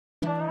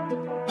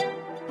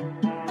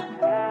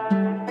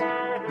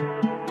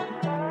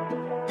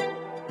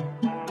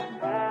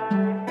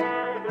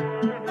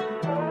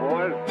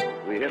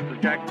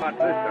jackpot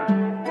this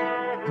time.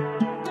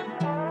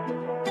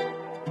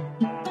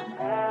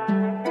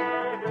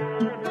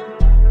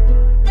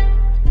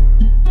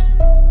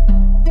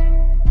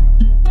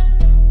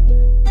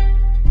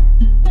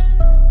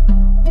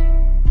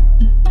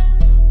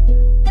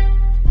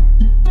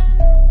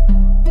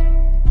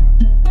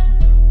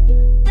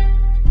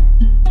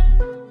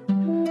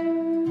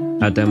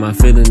 I thought my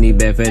feeling need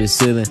back at the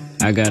ceiling.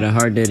 I got a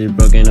heart that is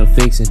broken, no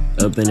fixing.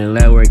 Up in the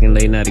lab working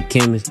late, not a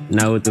chemist.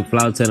 Now with the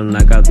flaw, tell them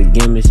knock out the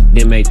gimmicks.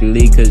 Didn't make the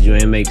league cause you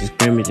ain't make the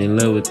scrimmage. In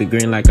love with the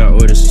green like I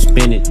ordered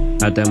suspended.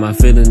 I thought my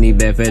feeling need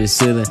back at the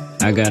ceiling.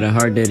 I got a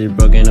heart that is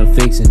broken, no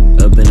fixing.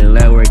 Up in the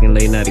lab working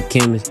late, not a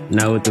chemist.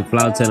 Now with the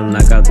flaw, tell them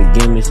knock out the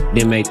gimmicks.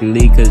 Didn't make the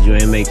league cause you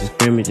ain't make the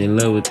scrimmage. In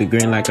love with the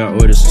green like I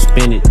ordered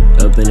suspended.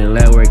 Up in the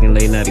lab working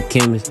late, not a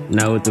chemist.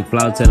 Now with the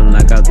flaw, tell them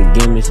knock out the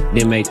gimmicks.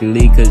 Didn't make the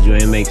league cause you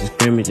ain't make the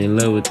scrimmage. In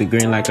love with the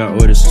green like I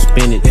ordered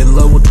suspended. In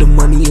love with the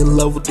money, in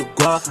love with the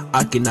guap.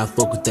 I cannot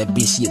fuck with that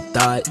bitch, she a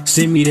thought.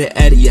 Send me the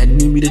addy, I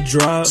need me to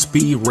drop.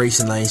 Speed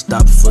racing, I ain't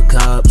stopping for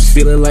cops.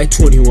 Feeling like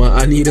 21,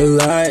 I need a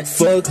lot.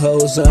 Fuck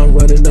hoes, I'm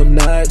running them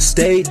knots.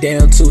 Stayed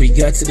down till he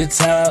got to the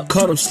top.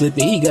 Caught him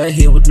slipping, he got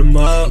hit with the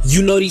mob.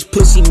 You know these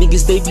pussy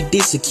niggas, they be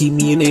dissing. Keep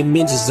me in their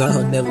mentions, I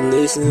don't never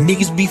listen.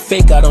 Niggas be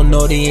fake, I don't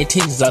know their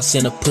intentions. I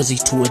send a pussy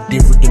to a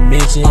different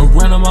dimension. I'm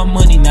running my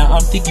money now,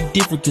 I'm thinking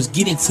different. Cause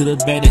getting to the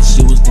bag, that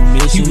shit was the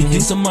mission. He was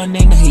dissing my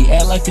name, now he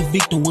act like a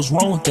victim. What's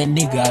wrong with that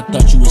nigga? I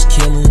thought you was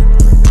killing.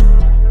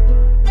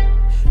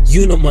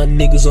 You know my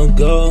niggas on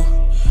go.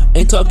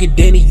 Ain't talking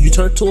Danny, you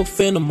turn to a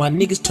phantom. My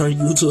niggas turn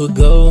you to a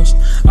ghost.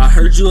 I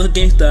heard you a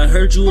gangster, I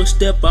heard you a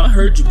step. I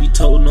heard you be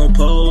told no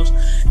pose.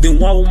 Then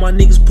why when my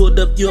niggas pulled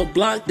up your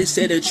block, they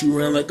said that you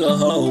ran like a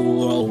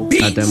hoe.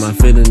 I thought my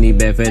feeling need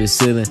back at the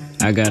ceiling.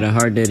 I got a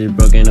heart that is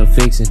broken, no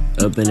fixing.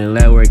 Up in the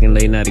lab working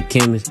late, not a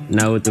chemist.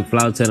 Now with the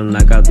flaw, tell them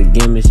knock out the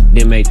gimmicks.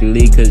 Didn't make the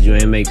league cause you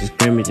ain't make the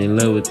scrimmage. In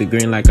love with the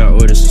green like I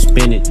ordered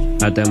suspended.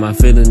 I thought my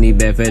feeling need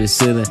back at the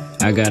ceiling.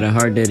 I got a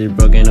heart that is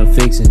broken, no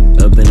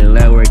fixing. Up in the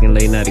lab working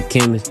late, not a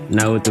chemist.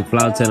 Now with the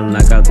flaw, tell them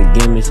knock out the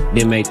gimmicks.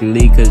 Didn't make the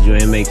league cause you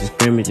ain't make the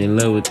scrimmage. In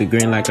love with the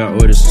green like I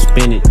ordered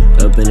suspended.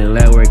 Up in the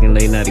lab working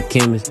late, not a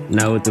chemist.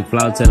 Now with the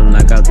flaw, tell them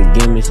knock out the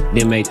gimmicks.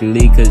 Didn't make the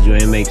league cause you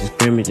ain't make the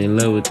scrimmage. In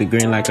love with the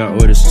green like I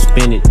ordered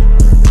suspended.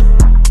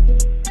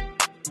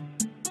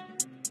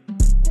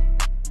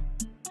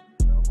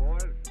 Well,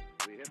 boys,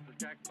 we hit the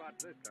jackpot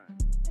this time.